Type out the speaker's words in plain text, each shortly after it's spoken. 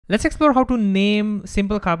Let's explore how to name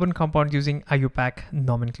simple carbon compounds using IUPAC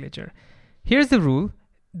nomenclature. Here's the rule.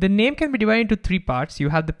 The name can be divided into three parts. You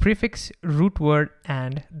have the prefix, root word,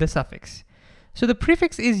 and the suffix. So the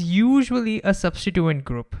prefix is usually a substituent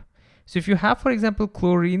group. So if you have, for example,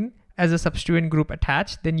 chlorine as a substituent group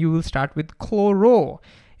attached, then you will start with chloro.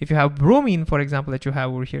 If you have bromine, for example, that you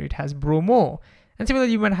have over here, it has bromo. And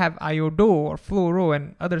similarly, you might have iodo or fluoro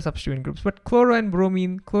and other substituent groups, but chlorine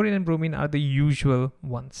and bromine are the usual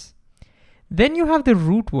ones. Then you have the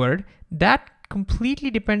root word. That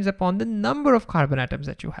completely depends upon the number of carbon atoms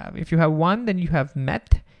that you have. If you have one, then you have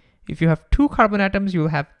meth. If you have two carbon atoms, you will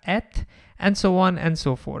have eth, and so on and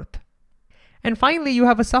so forth. And finally, you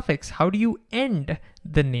have a suffix. How do you end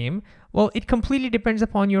the name? Well, it completely depends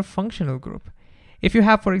upon your functional group. If you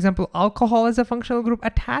have, for example, alcohol as a functional group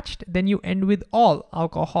attached, then you end with all,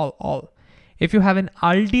 alcohol, all. If you have an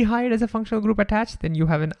aldehyde as a functional group attached, then you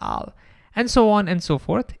have an al, and so on and so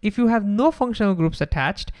forth. If you have no functional groups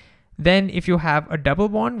attached, then if you have a double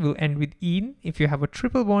bond, we'll end with "-ine". If you have a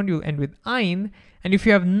triple bond, you'll end with "-ine". And if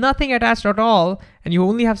you have nothing attached at all, and you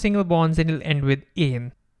only have single bonds, then it'll end with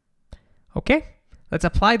 "-ane". Okay, let's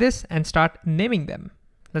apply this and start naming them.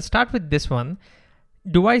 Let's start with this one.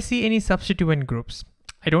 Do I see any substituent groups?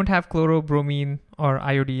 I don't have chloro, bromine, or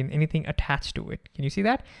iodine, anything attached to it. Can you see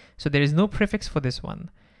that? So there is no prefix for this one.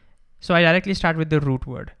 So I directly start with the root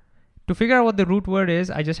word. To figure out what the root word is,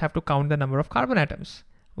 I just have to count the number of carbon atoms.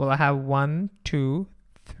 Well, I have 1, 2,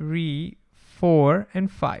 3, 4,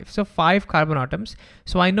 and 5. So 5 carbon atoms.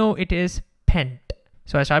 So I know it is pent.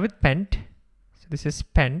 So I start with pent. So this is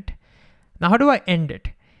pent. Now how do I end it?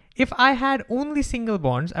 If I had only single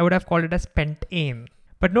bonds, I would have called it as pentane.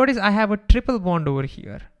 But notice I have a triple bond over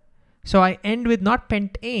here. So I end with not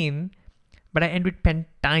pentane, but I end with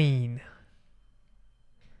pentyne.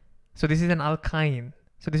 So this is an alkyne.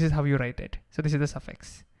 So this is how you write it. So this is the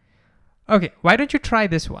suffix. Okay, why don't you try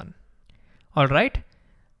this one? All right.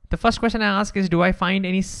 The first question I ask is, do I find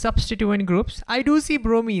any substituent groups? I do see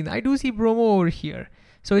bromine. I do see bromo over here.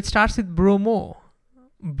 So it starts with bromo.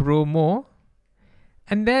 Bromo.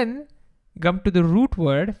 And then come to the root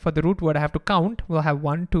word. For the root word, I have to count. We'll have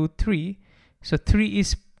 1, 2, 3. So 3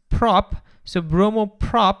 is prop. So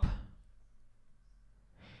bromoprop.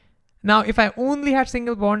 Now, if I only had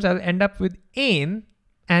single bonds, I'll end up with ane.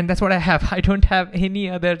 And that's what I have. I don't have any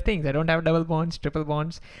other things. I don't have double bonds, triple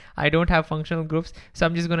bonds. I don't have functional groups. So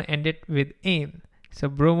I'm just going to end it with ane. So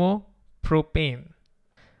bromopropane.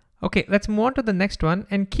 Okay, let's move on to the next one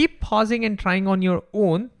and keep pausing and trying on your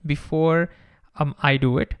own before I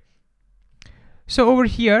do it. So over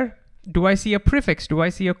here, do I see a prefix? Do I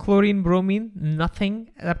see a chlorine, bromine? Nothing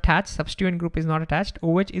attached. Substituent group is not attached.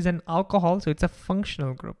 OH is an alcohol, so it's a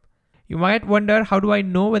functional group. You might wonder, how do I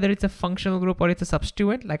know whether it's a functional group or it's a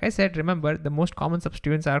substituent? Like I said, remember, the most common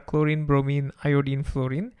substituents are chlorine, bromine, iodine,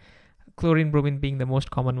 fluorine. Chlorine, bromine being the most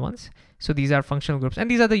common ones. So these are functional groups, and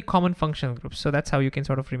these are the common functional groups. So that's how you can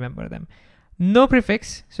sort of remember them. No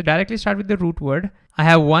prefix, so directly start with the root word. I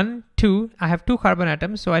have 1, 2, I have 2 carbon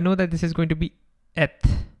atoms, so I know that this is going to be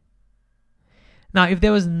eth. Now, if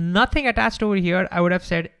there was nothing attached over here, I would have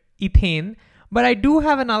said ethane, but I do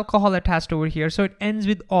have an alcohol attached over here, so it ends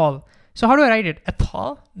with all. So how do I write it?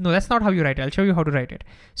 Ethol? No, that's not how you write it. I'll show you how to write it.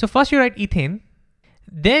 So first you write ethane,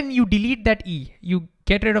 then you delete that E. You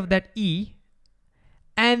get rid of that E,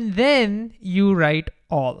 and then you write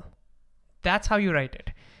all. That's how you write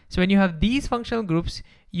it. So when you have these functional groups,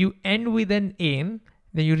 you end with an ane,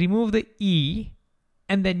 then you remove the E,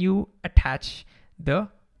 and then you attach the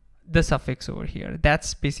suffix over here.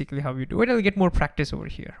 That's basically how you do it. I'll get more practice over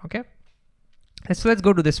here, okay? So let's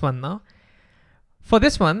go to this one now. For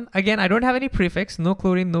this one, again, I don't have any prefix, no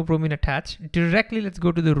chlorine, no bromine attached. Directly, let's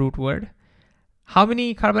go to the root word. How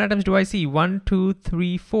many carbon atoms do I see? 1, 2,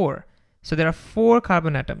 3, 4. So there are 4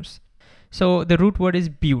 carbon atoms. So the root word is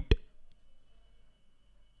bute.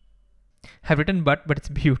 I've written but it's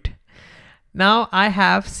bute. Now I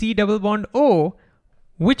have C double bond O.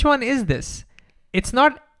 Which one is this? It's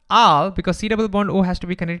not al, because C double bond O has to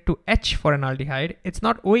be connected to H for an aldehyde. It's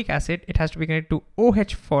not oic acid. It has to be connected to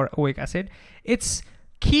OH for oic acid. It's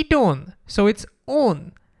ketone, so it's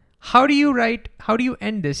on. How do you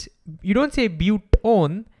end this? You don't say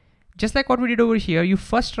butone. Just like what we did over here, you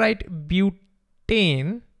first write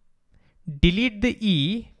butane, delete the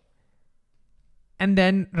E, and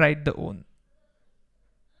then write the on.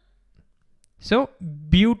 So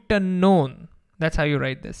butanone, that's how you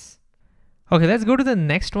write this. Okay, let's go to the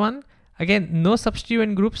next one. Again, no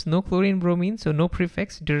substituent groups, no chlorine, bromine, so no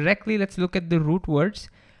prefix. Directly, let's look at the root words.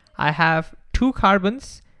 I have 2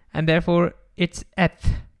 carbons, and therefore it's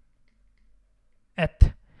eth.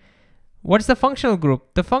 Eth. What's the functional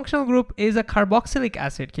group? The functional group is a carboxylic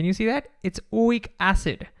acid. Can you see that? It's oic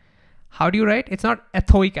acid. How do you write? It's not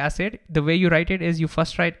ethoic acid. The way you write it is you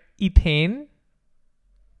first write ethane,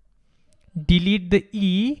 delete the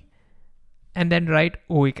E, and then write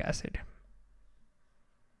oic acid.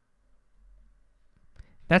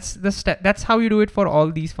 That's how you do it for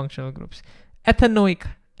all these functional groups. Ethanoic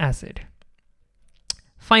acid.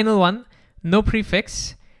 Final one, no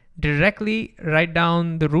prefix. Directly write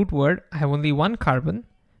down the root word. I have only one carbon,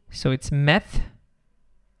 so it's meth.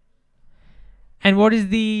 And what is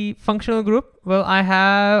the functional group? Well, I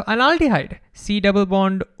have an aldehyde. C double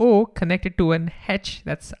bond O connected to an H.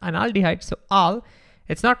 That's an aldehyde. So al.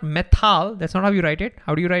 It's not methyl. That's not how you write it.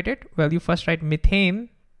 How do you write it? Well, you first write methane,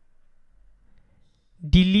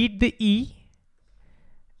 delete the E,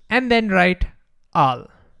 and then write al.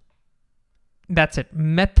 That's it.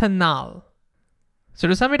 Methanol. So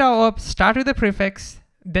to sum it all up, start with the prefix,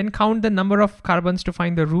 then count the number of carbons to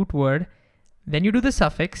find the root word. Then you do the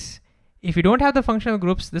suffix. If you don't have the functional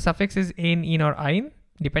groups, the suffix is ein, in, or ein,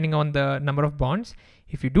 depending on the number of bonds.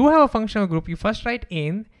 If you do have a functional group, you first write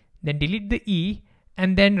ein, then delete the E,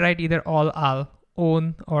 and then write either all, al,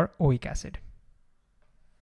 on, or oic acid.